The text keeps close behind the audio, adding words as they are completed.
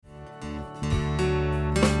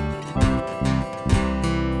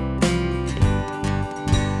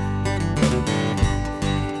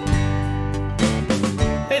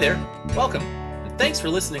there, welcome, and thanks for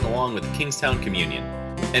listening along with the Kingstown Communion,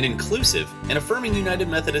 an inclusive and affirming United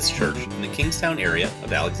Methodist Church in the Kingstown area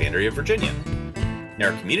of Alexandria, Virginia.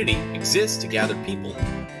 Our community exists to gather people,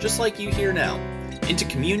 just like you here now, into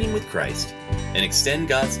communion with Christ, and extend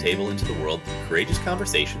God's table into the world through courageous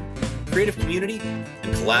conversation, creative community,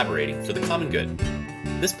 and collaborating for the common good.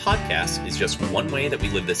 This podcast is just one way that we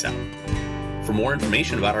live this out. For more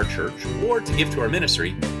information about our church or to give to our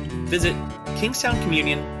ministry, visit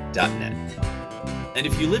kingstowncommunion.net. And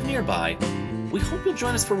if you live nearby, we hope you'll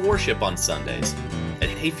join us for worship on Sundays at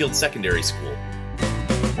Hayfield Secondary School.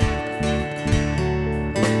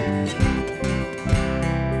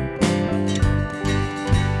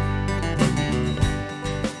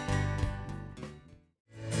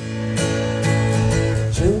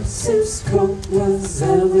 Joseph's coat was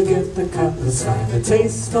elegant, the cut was fine. The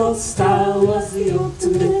tasteful style was the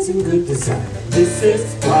ultimate in good design. And this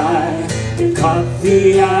is why it caught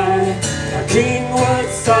the eye. Our king would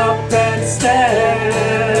stop and stare.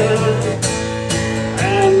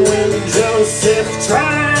 And when Joseph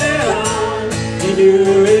tried it on, he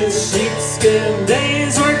knew his sheepskin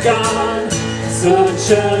days were gone.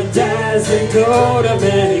 Such a dazzling coat of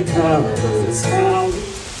many colors.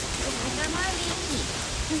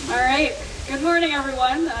 Good morning,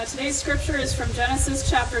 everyone. Today's scripture is from Genesis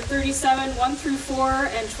chapter 37, 1 through 4,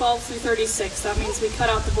 and 12 through 36. That means we cut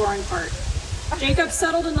out the boring part. Jacob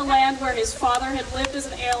settled in the land where his father had lived as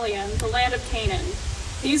an alien, the land of Canaan.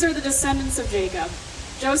 These are the descendants of Jacob.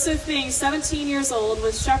 Joseph, being 17 years old,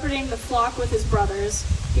 was shepherding the flock with his brothers.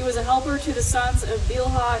 He was a helper to the sons of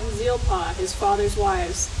Bilhah and Zilpah, his father's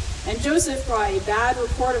wives. And Joseph brought a bad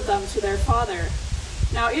report of them to their father.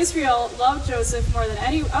 Now Israel loved Joseph more than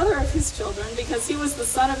any other of his children because he was the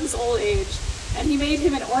son of his old age, and he made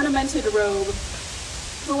him an ornamented robe.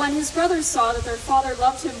 But when his brothers saw that their father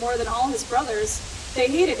loved him more than all his brothers, they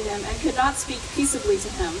hated him and could not speak peaceably to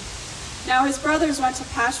him. Now his brothers went to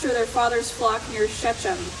pasture their father's flock near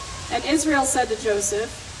Shechem, and Israel said to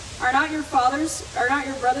Joseph, Are not your brothers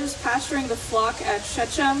pasturing the flock at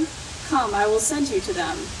Shechem? Come, I will send you to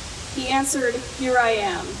them. He answered, Here I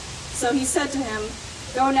am. So he said to him,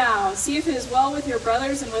 Go now, see if it is well with your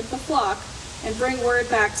brothers and with the flock, and bring word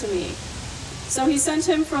back to me. So he sent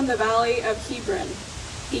him from the valley of Hebron.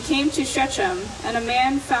 He came to Shechem, and a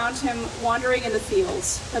man found him wandering in the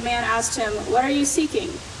fields. The man asked him, What are you seeking?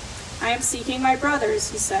 I am seeking my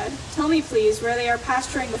brothers, he said. Tell me, please, where they are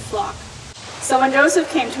pasturing the flock. So when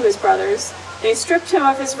Joseph came to his brothers, they stripped him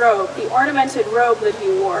of his robe, the ornamented robe that he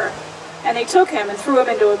wore, and they took him and threw him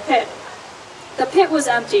into a pit. The pit was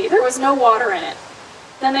empty, there was no water in it.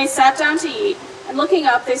 Then they sat down to eat, and looking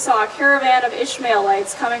up they saw a caravan of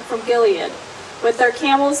Ishmaelites coming from Gilead, with their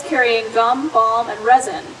camels carrying gum, balm, and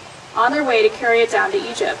resin, on their way to carry it down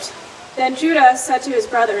to Egypt. Then Judah said to his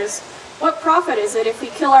brothers, What profit is it if we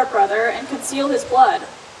kill our brother and conceal his blood?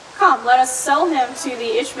 Come, let us sell him to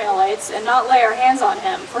the Ishmaelites and not lay our hands on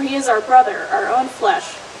him, for he is our brother, our own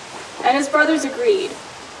flesh. And his brothers agreed.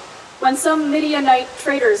 When some Midianite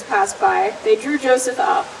traders passed by, they drew Joseph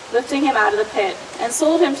up, lifting him out of the pit, and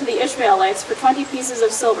sold him to the Ishmaelites for 20 pieces of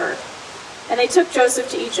silver. And they took Joseph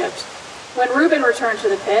to Egypt. When Reuben returned to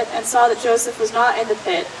the pit and saw that Joseph was not in the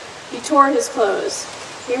pit, he tore his clothes.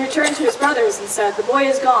 He returned to his brothers and said, The boy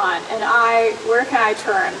is gone, and where can I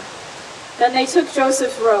turn? Then they took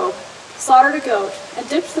Joseph's robe, slaughtered a goat, and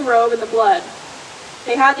dipped the robe in the blood.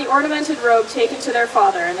 They had the ornamented robe taken to their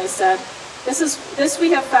father, and they said, This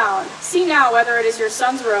we have found. See now whether it is your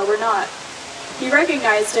son's robe or not. He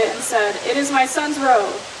recognized it and said, It is my son's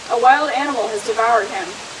robe. A wild animal has devoured him.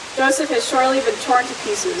 Joseph has surely been torn to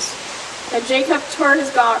pieces. Then Jacob tore his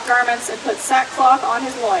garments and put sackcloth on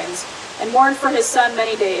his loins, and mourned for his son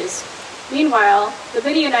many days. Meanwhile, the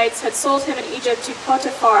Midianites had sold him in Egypt to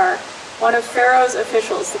Potiphar, one of Pharaoh's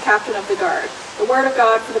officials, the captain of the guard. The word of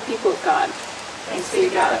God for the people of God. Thanks be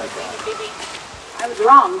to God. I was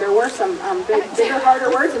wrong. There were some bigger, harder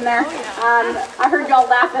words in there. I heard y'all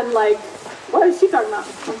laughing like, what is she talking about?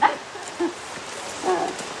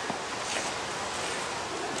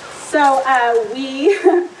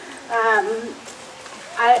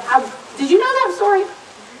 Did you know that story?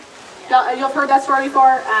 You've heard that story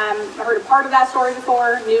before? I heard a part of that story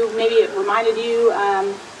before. Maybe it reminded you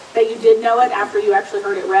that you did know it after you actually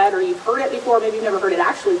heard it read, or you've heard it before. Maybe you've never heard it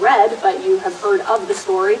actually read, but you have heard of the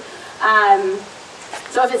story.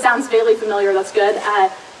 So if it sounds vaguely familiar, that's good.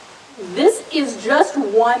 This is just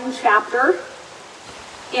one chapter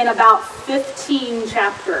in about 15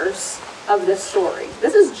 chapters of this story.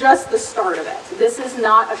 This is just the start of it. This is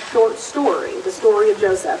not a short story, the story of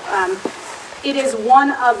Joseph. it is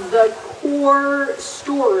one of the core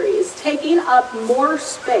stories, taking up more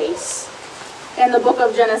space in the book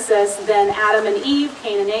of Genesis than Adam and Eve,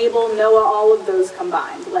 Cain and Abel, Noah, all of those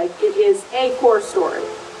combined. Like, it is a core story.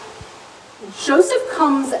 Joseph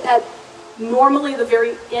comes at normally the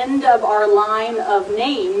very end of our line of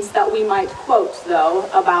names that we might quote, though,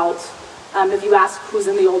 about if you ask who's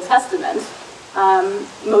in the Old Testament.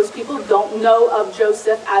 Most people don't know of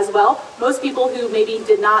Joseph as well. Most people who maybe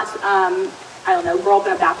did not, grow up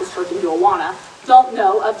in a Baptist church in Awana, don't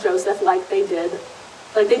know of Joseph like they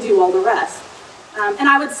do all the rest. And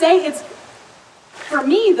I would say for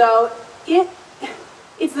me though,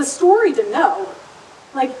 it's the story to know.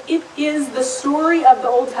 Like, it is the story of the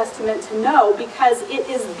Old Testament to know, because it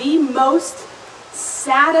is the most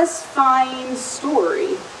satisfying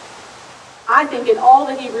story, I think, in all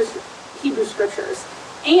the Hebrew scriptures.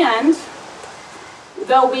 And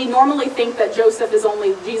though we normally think that Joseph is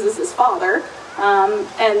only Jesus' father,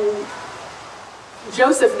 and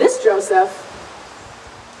Joseph, this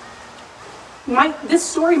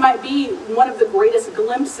story might be one of the greatest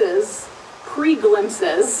glimpses,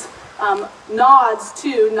 pre-glimpses, nods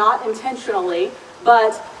to, not intentionally,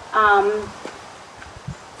 but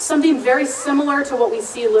something very similar to what we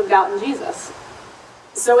see lived out in Jesus.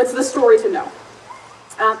 So it's the story to know.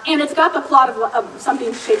 And it's got the plot of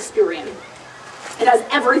something Shakespearean. It has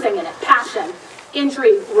everything in it: passion,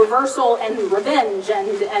 intrigue, reversal, and revenge,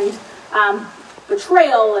 and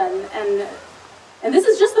betrayal, and this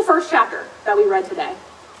is just the first chapter that we read today.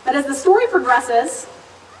 But as the story progresses,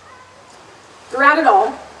 throughout it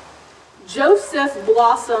all, Joseph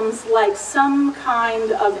blossoms like some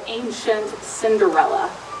kind of ancient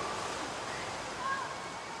Cinderella.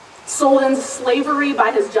 Sold into slavery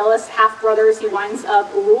by his jealous half-brothers, he winds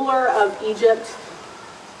up ruler of Egypt,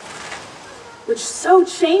 which so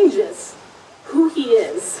changes who he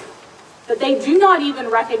is that they do not even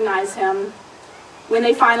recognize him when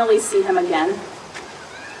they finally see him again.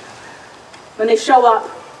 When they show up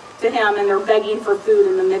to him and they're begging for food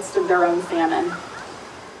in the midst of their own famine.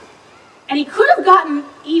 And he could have gotten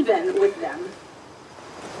even with them,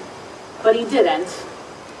 but he didn't.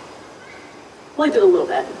 Well, he did a little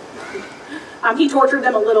bit. He tortured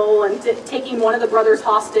them a little, and taking one of the brothers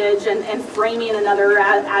hostage and framing another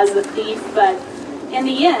as the thief. But in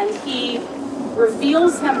the end, he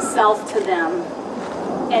reveals himself to them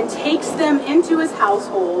and takes them into his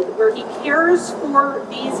household, where he cares for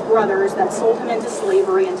these brothers that sold him into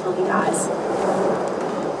slavery until he dies.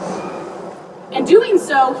 In doing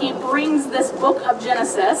so, he brings this book of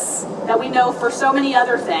Genesis, that we know for so many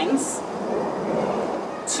other things,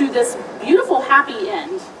 to this beautiful happy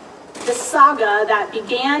end. This saga that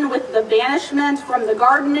began with the banishment from the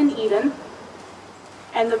garden in Eden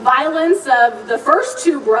and the violence of the first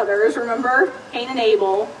two brothers, remember, Cain and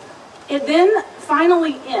Abel, it then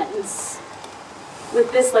finally ends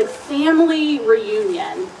with this family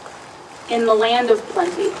reunion in the land of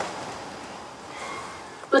plenty.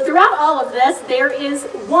 But throughout all of this, there is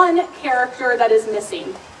one character that is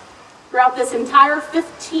missing throughout this entire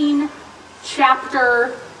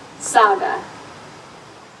 15-chapter saga.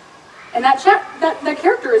 And that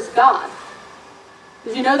character is God.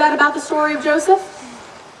 Did you know that about the story of Joseph?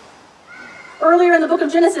 Earlier in the book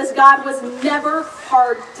of Genesis, God was never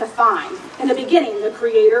hard to find. In the beginning, the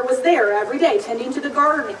Creator was there every day, tending to the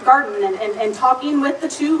garden and talking with the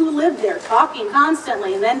two who lived there, talking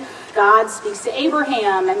constantly. And then God speaks to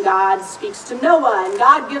Abraham, and God speaks to Noah, and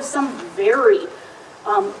God gives some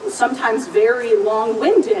sometimes very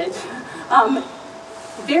long-winded,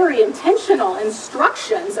 very intentional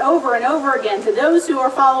instructions over and over again to those who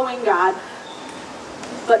are following God.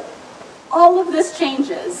 But all of this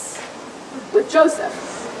changes with Joseph.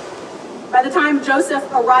 By the time Joseph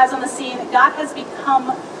arrives on the scene, God has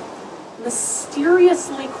become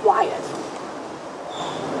mysteriously quiet.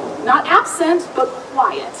 Not absent, but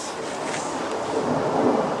quiet.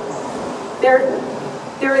 There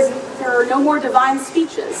are no more divine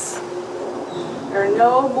speeches. There are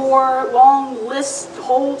no more long lists,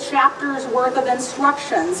 whole chapters worth of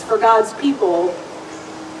instructions for God's people.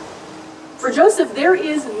 For Joseph, there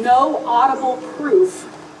is no audible proof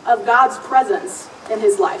of God's presence in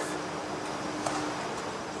his life.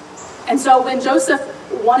 And so when Joseph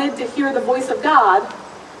wanted to hear the voice of God,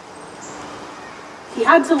 he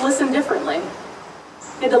had to listen differently.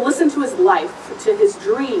 He had to listen to his life, to his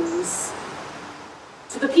dreams,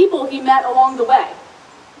 to the people he met along the way,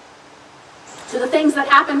 to the things that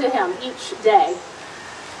happened to him each day.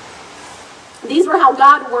 These were how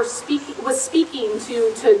God was speaking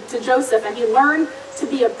to Joseph, and he learned to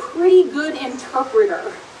be a pretty good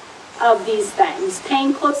interpreter of these things,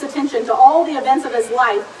 paying close attention to all the events of his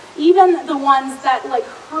life even the ones that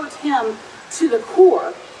hurt him to the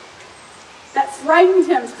core, that frightened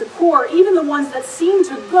him to the core, even the ones that seemed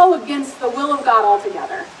to go against the will of God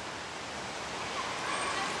altogether.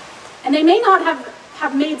 And they may not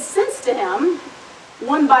have made sense to him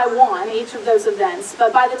one by one, each of those events,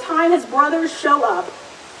 but by the time his brothers show up,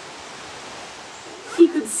 he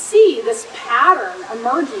could see this pattern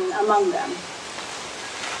emerging among them.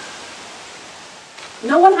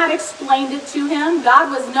 No one had explained it to him. God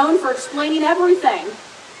was known for explaining everything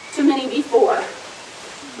to many before.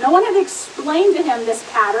 No one had explained to him this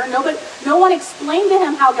pattern. No one explained to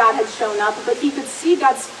him how God had shown up, but he could see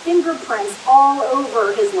God's fingerprints all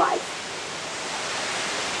over his life.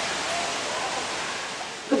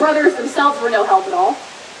 The brothers themselves were no help at all,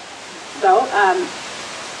 though.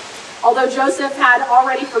 Although Joseph had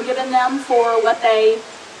already forgiven them for what they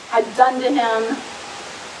had done to him,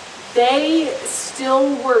 they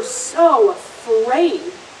still were so afraid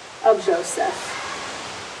of Joseph.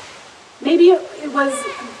 Maybe it was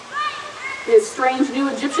his strange new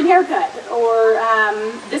Egyptian haircut, or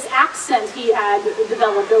this accent he had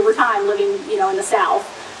developed over time living, in the South.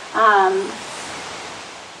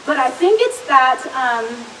 But I think it's that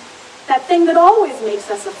thing that always makes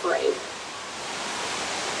us afraid.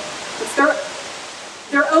 It's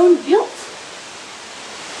their own guilt.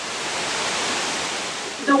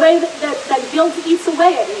 The way that guilt eats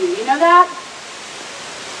away at you. You know that?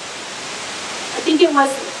 I think it was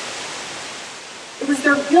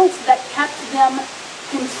their guilt that kept them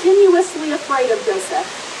continuously afraid of Joseph.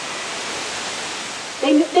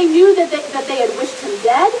 They knew that they had wished him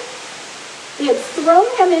dead. They had thrown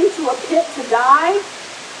him into a pit to die.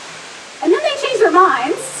 And then they changed their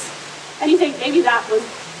minds. And you think maybe that was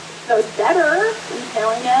better than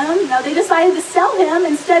killing him. No, they decided to sell him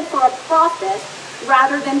instead for a profit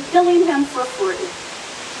rather than killing him for free.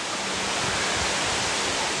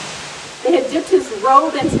 They had dipped his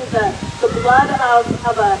robe into the blood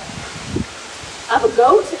of a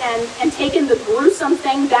goat and taken the gruesome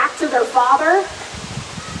thing back to their father.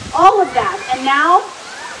 All of that. And now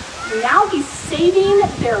he's saving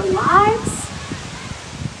their lives.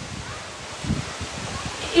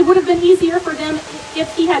 It would have been easier for them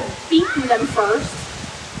if he had beaten them first,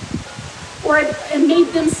 or had made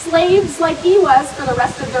them slaves like he was for the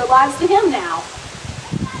rest of their lives to him now.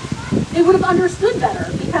 They would have understood better,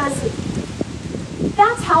 because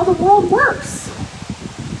that's how the world works.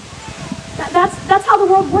 That's how the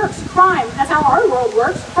world works. Crime. That's how our world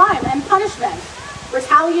works. Crime and punishment,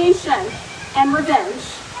 retaliation and revenge.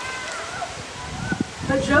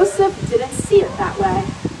 But Joseph didn't see it that way.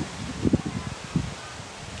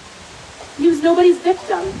 He was nobody's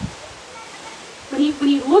victim. When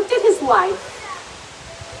he looked at his life,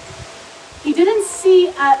 he didn't see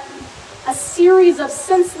a series of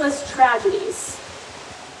senseless tragedies.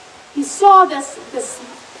 He saw this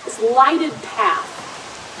lighted path.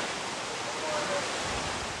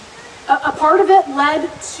 A part of it led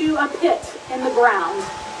to a pit in the ground.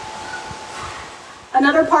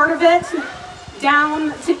 Another part of it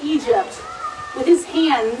down to Egypt with his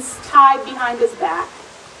hands tied behind his back.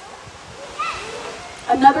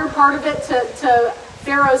 Another part of it to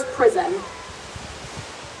Pharaoh's prison.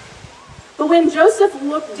 But when Joseph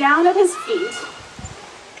looked down at his feet,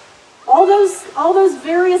 all those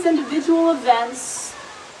various individual events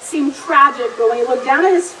seemed tragic, but when he looked down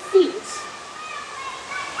at his feet,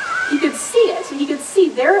 he could see it. He could see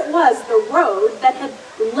there it was, the road that had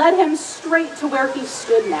led him straight to where he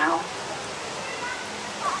stood now.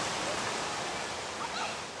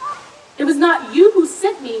 It was not you who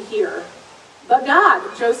sent me here, but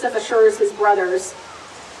God, Joseph assures his brothers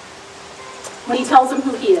when he tells them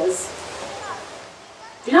who he is.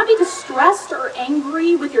 Do not be distressed or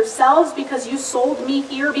angry with yourselves because you sold me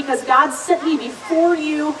here, because God sent me before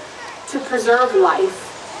you to preserve life.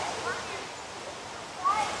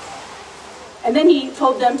 And then he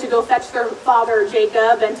told them to go fetch their father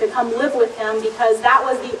Jacob and to come live with him, because that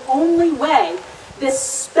was the only way this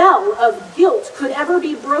spell of guilt could ever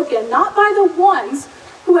be broken, not by the ones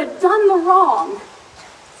who had done the wrong,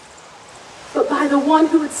 but by the one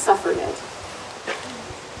who had suffered it.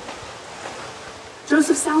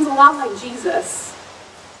 Joseph sounds a lot like Jesus,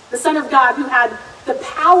 the Son of God, who had the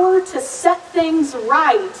power to set things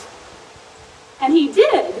right. And he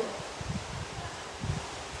did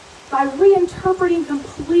by reinterpreting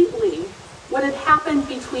completely what had happened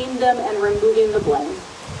between them and removing the blame.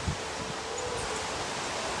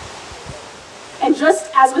 And just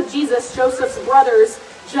as with Jesus, Joseph's brothers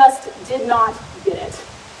just did not get it.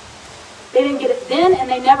 They didn't get it then, and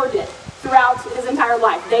they never did throughout his entire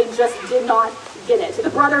life. They just did not get it. The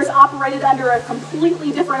brothers operated under a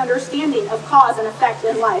completely different understanding of cause and effect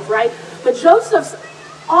in life, right? But Joseph's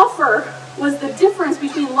offer was the difference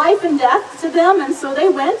between life and death to them, and so they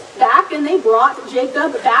went back and they brought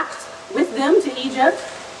Jacob back with them to Egypt.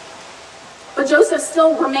 But Joseph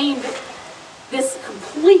still remained this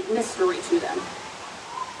complete mystery to them.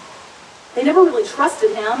 They never really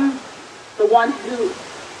trusted him, the one who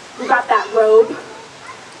got that robe,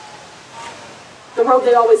 the robe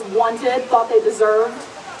they always wanted, thought they deserved.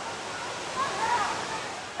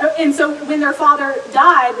 And so when their father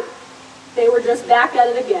died, they were just back at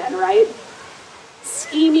it again, right?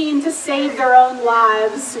 Scheming to save their own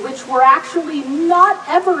lives, which were actually not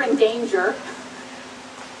ever in danger.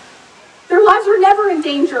 Their lives were never in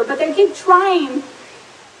danger, but they keep trying.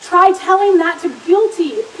 Try telling that to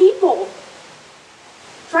guilty people.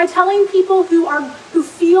 Try telling people who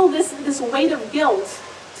feel this weight of guilt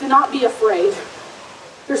to not be afraid.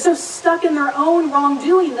 They're so stuck in their own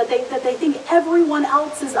wrongdoing that they think everyone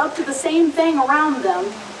else is up to the same thing around them.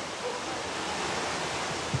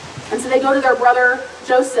 And so they go to their brother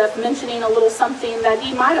Joseph, mentioning a little something that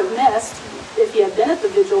he might have missed if he had been at the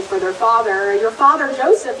vigil for their father. Your father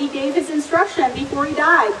Joseph, he gave his instruction before he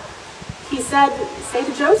died. He said, say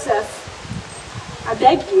to Joseph, I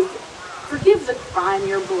beg you, forgive the crime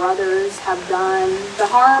your brothers have done, the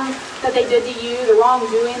harm that they did to you, the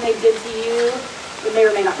wrongdoing they did to you. It may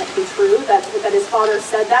or may not be true that his father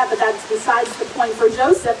said that, but that's besides the point. For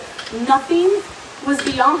Joseph, nothing was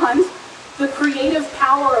beyond the creative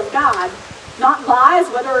power of God. Not lies,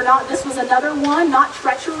 whether or not this was another one, not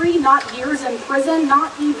treachery, not years in prison,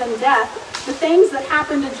 not even death. The things that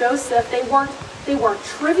happened to Joseph, they weren't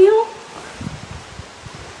trivial.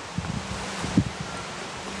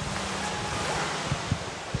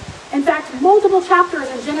 In fact, multiple chapters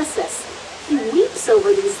in Genesis, he weeps over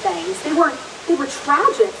these things. They were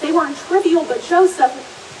tragic. They weren't trivial, but Joseph,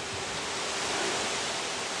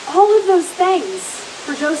 all of those things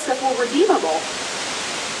for Joseph were redeemable,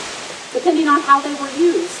 depending on how they were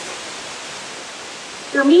used.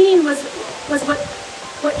 Their meaning was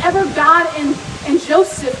whatever God and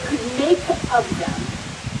Joseph could make of them.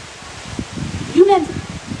 You meant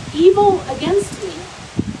evil against me,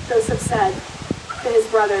 Joseph said to his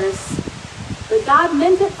brothers, but God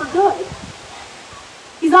meant it for good.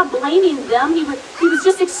 He's not blaming them. He was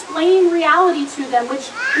just explaining reality to them,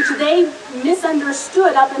 which they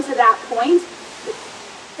misunderstood up until that point.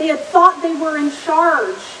 They had thought they were in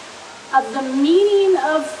charge of the meaning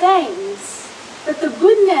of things, that the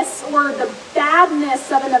goodness or the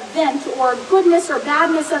badness of an event, or goodness or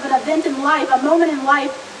badness of an event in life, a moment in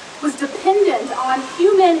life, was dependent on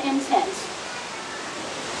human intent.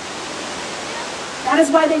 That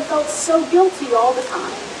is why they felt so guilty all the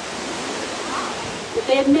time. If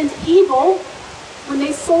they had meant evil when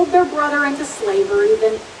they sold their brother into slavery,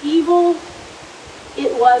 then evil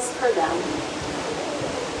it was for them.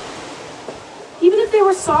 Even if they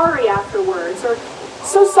were sorry afterwards, or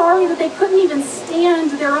so sorry that they couldn't even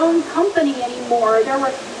stand their own company anymore, there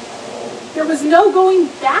was no going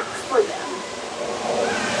back for them.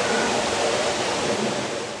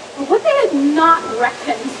 But what they had not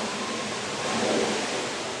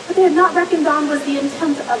reckoned on was the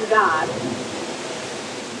intent of God,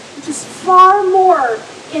 which is far more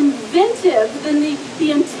inventive than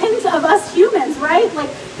the intent of us humans, right? Like,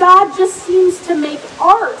 God just seems to make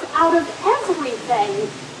art out of everything.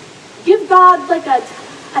 Give God like a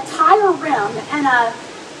tire rim and a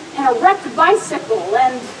wrecked bicycle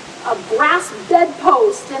and a brass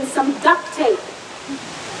bedpost and some duct tape.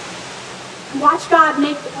 Watch God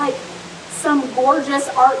make like some gorgeous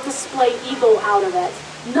art display eagle out of it.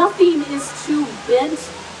 Nothing is too bent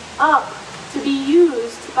up to be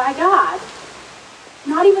used by God.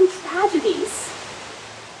 Not even tragedies.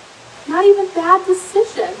 Not even bad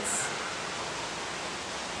decisions.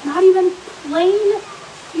 Not even plain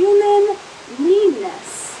human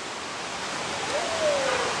meanness.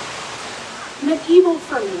 Meant evil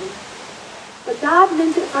for me, but God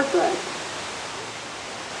meant it for good.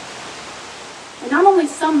 It not only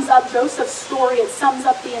sums up Joseph's story, it sums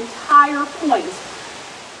up the entire point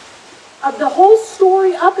of the whole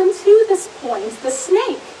story up until this point. The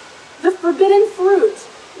snake, the forbidden fruit,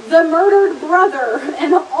 the murdered brother,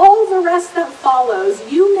 and all the rest that follows.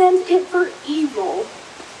 You meant it for evil,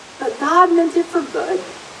 but God meant it for good.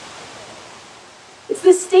 It's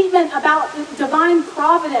this statement about divine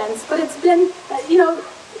providence, but it's been,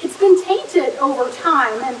 it's been tainted over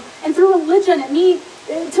time and through religion.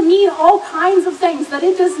 To mean all kinds of things that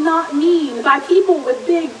it does not mean, by people with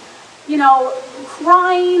big,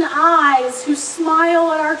 crying eyes who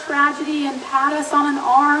smile at our tragedy and pat us on an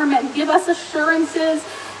arm and give us assurances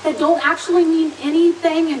that don't actually mean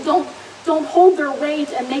anything and don't hold their weight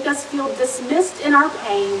and make us feel dismissed in our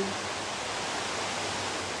pain.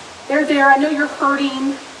 They're there. I know you're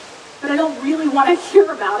hurting, but I don't really want to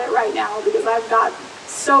hear about it right now because I've got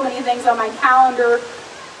so many things on my calendar.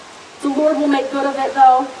 The Lord will make good of it,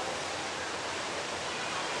 though.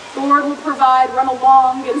 The Lord will provide. Run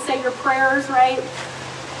along and say your prayers, right?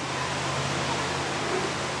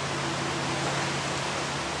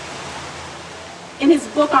 In his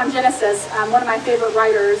book on Genesis, one of my favorite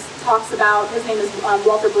writers talks about, his name is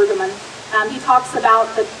Walter Brueggemann, he talks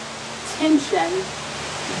about the tension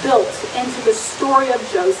built into the story of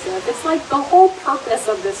Joseph. It's like the whole purpose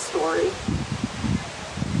of this story.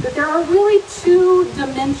 That there are really two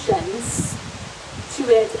dimensions to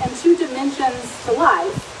it and two dimensions to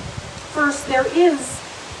life. First, there is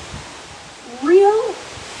real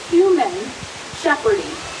human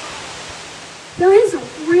shepherding. There is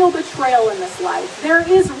real betrayal in this life. There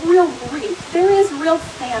is real grief. There is real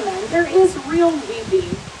famine. There is real weeping.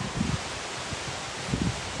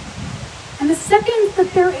 And the second,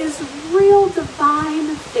 that there is real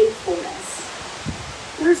divine faithfulness.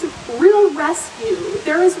 There's real rescue.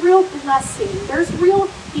 There is real blessing. There's real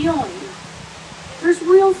healing. There's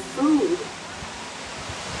real food.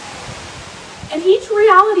 And each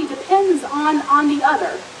reality depends on the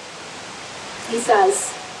other. He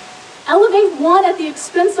says, elevate one at the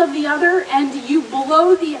expense of the other, and you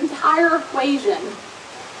blow the entire equation.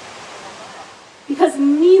 Because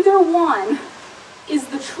neither one is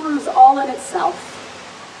the truth all in itself.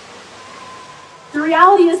 The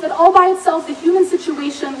reality is that all by itself, the human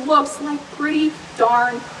situation looks like pretty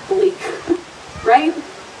darn bleak, right?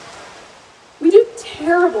 We do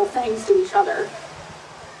terrible things to each other.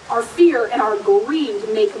 Our fear and our greed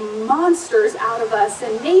make monsters out of us,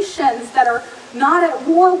 and nations that are not at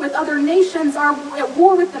war with other nations are at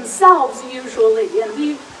war with themselves usually. And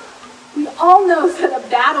we all know that a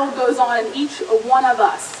battle goes on in each one of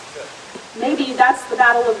us. Maybe that's the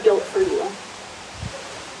battle of guilt for you.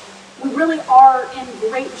 We really are in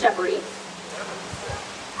great jeopardy.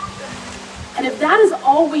 And if that is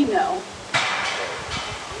all we know,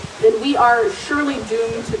 then we are surely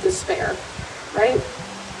doomed to despair, right?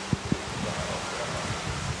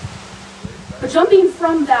 But jumping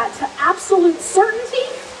from that to absolute certainty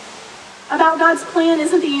about God's plan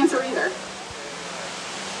isn't the answer either.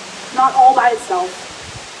 Not all by itself.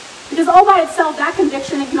 Because all by itself, that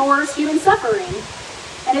conviction ignores human suffering.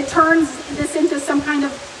 And it turns this into some kind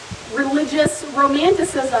of religious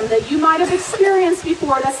romanticism that you might have experienced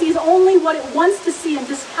before, that sees only what it wants to see and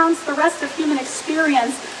discounts the rest of human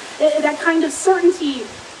experience. That kind of certainty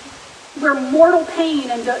where mortal pain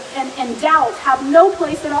and doubt have no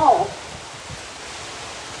place at all,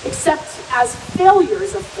 except as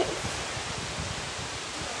failures of faith.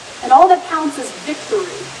 And all that counts is victory.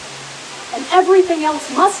 And everything else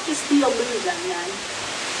must just be illusion then.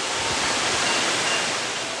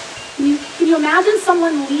 Can you imagine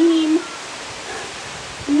someone leaning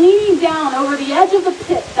down over the edge of the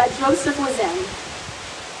pit that Joseph was in,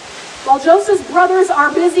 while Joseph's brothers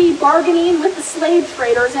are busy bargaining with the slave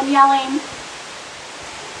traders and yelling,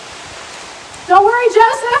 "Don't worry,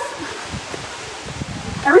 Joseph!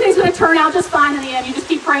 Everything's going to turn out just fine in the end. You just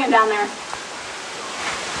keep praying down there."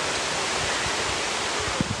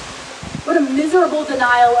 What a miserable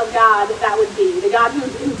denial of God that would be. The God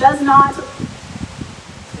who does not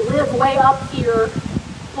live way up here,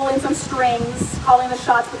 pulling some strings, calling the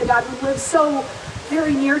shots, but the God who lives so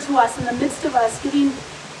very near to us, in the midst of us,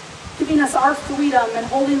 giving us our freedom and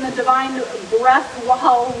holding the divine breath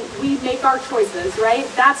while we make our choices, right?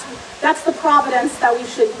 That's the providence that we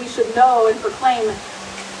should know and proclaim.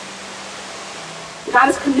 God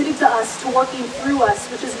is committed to us, to working through us,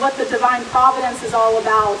 which is what the divine providence is all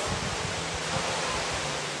about.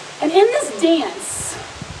 And in this dance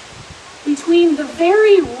between the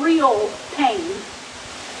very real pain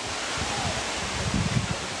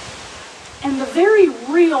and the very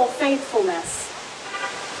real faithfulness,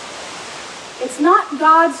 it's not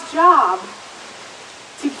God's job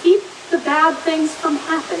to keep the bad things from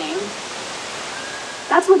happening.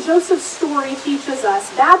 That's what Joseph's story teaches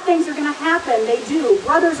us. Bad things are going to happen. They do.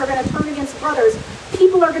 Brothers are going to turn against brothers.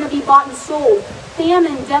 People are going to be bought and sold.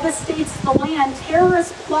 Famine devastates the land.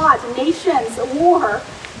 Terrorists plot. Nations, war.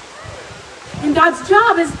 And God's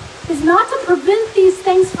job is not to prevent these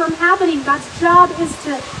things from happening. God's job is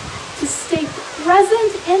to stay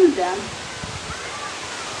present in them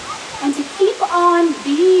and to keep on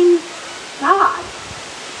being God,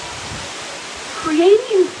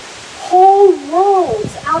 creating whole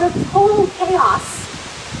worlds out of total chaos,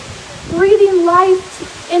 breathing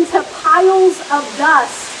life into piles of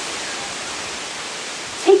dust,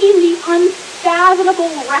 taking the unfathomable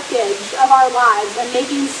wreckage of our lives and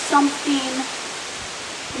making something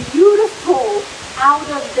beautiful out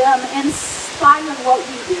of them in spite of what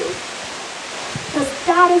we do. Because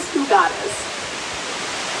that is who God is.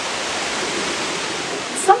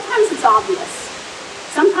 Sometimes it's obvious.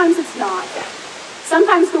 Sometimes it's not.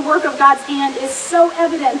 Sometimes the work of God's hand is so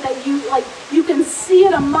evident that you can see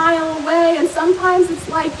it a mile away, and sometimes it's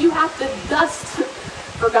like you have to dust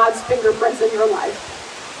for God's fingerprints in your life.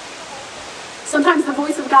 Sometimes the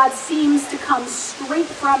voice of God seems to come straight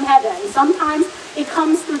from heaven. Sometimes it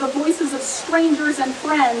comes through the voices of strangers and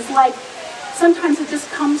friends. Like sometimes it just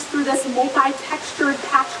comes through this multi-textured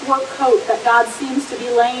patchwork coat that God seems to be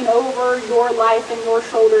laying over your life and your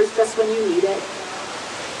shoulders just when you need it.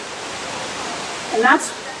 And that's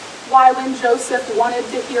why when Joseph wanted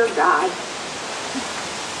to hear God,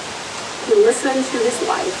 he listened to his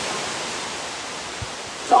life,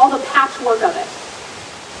 to all the patchwork of it.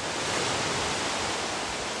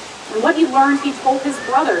 And what he learned, he told his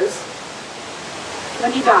brothers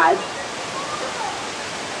when he died.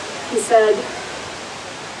 He said,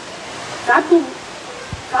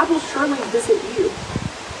 God will surely visit you.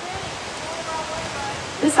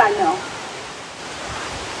 This I know.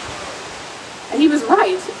 And he was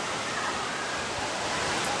right.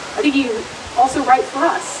 I think he's also right for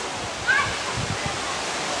us.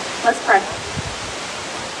 Let's pray.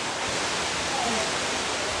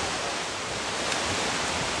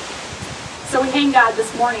 So we hang God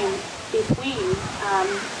this morning between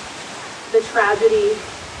the tragedy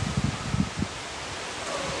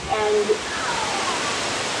and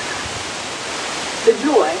the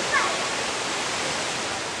joy,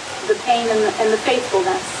 the pain and the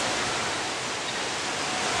faithfulness.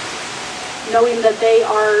 Knowing that they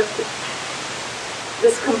are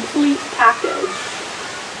this complete package.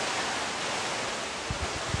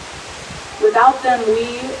 Without them,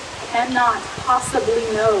 we cannot possibly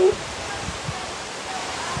know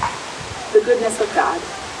the goodness of God.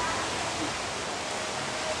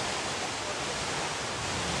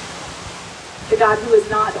 The God who is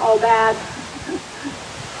not all bad,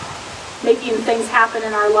 making things happen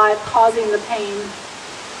in our life, causing the pain.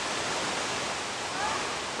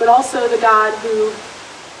 But also the God who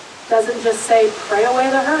doesn't just say, pray away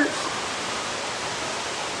the hurt,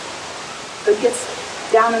 but gets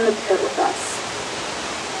down in the pit with us.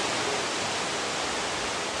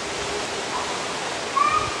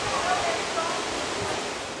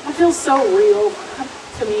 That feels so real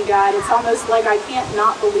to me, God. It's almost like I can't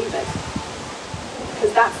not believe it.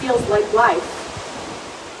 Because that feels like life.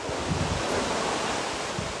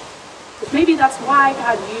 But maybe that's why,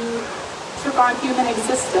 God, you took on human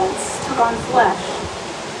existence, took on flesh.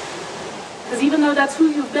 Because even though that's who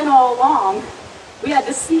you've been all along, we had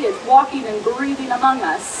to see it walking and breathing among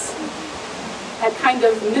us at kind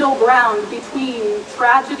of middle ground between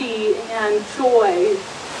tragedy and joy,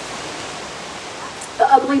 the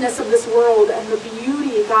ugliness of this world and the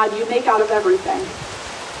beauty, God, you make out of everything.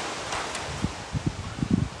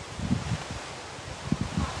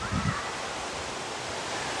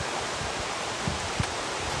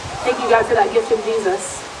 Thank you, God, for that gift of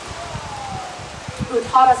Jesus, who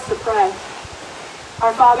taught us to pray.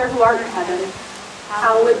 Our Father who art in heaven,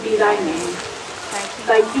 hallowed be thy name.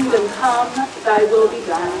 Thy kingdom come, thy will be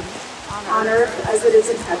done, on earth as it is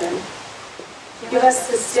in heaven. Give us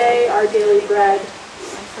this day our daily bread,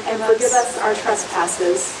 and forgive us our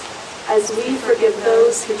trespasses, as we forgive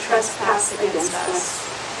those who trespass against us.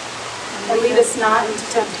 And lead us not into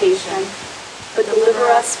temptation, but deliver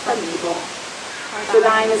us from evil. For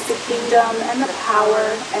thine is the kingdom, and the power,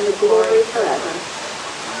 and the glory forever.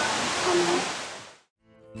 Amen.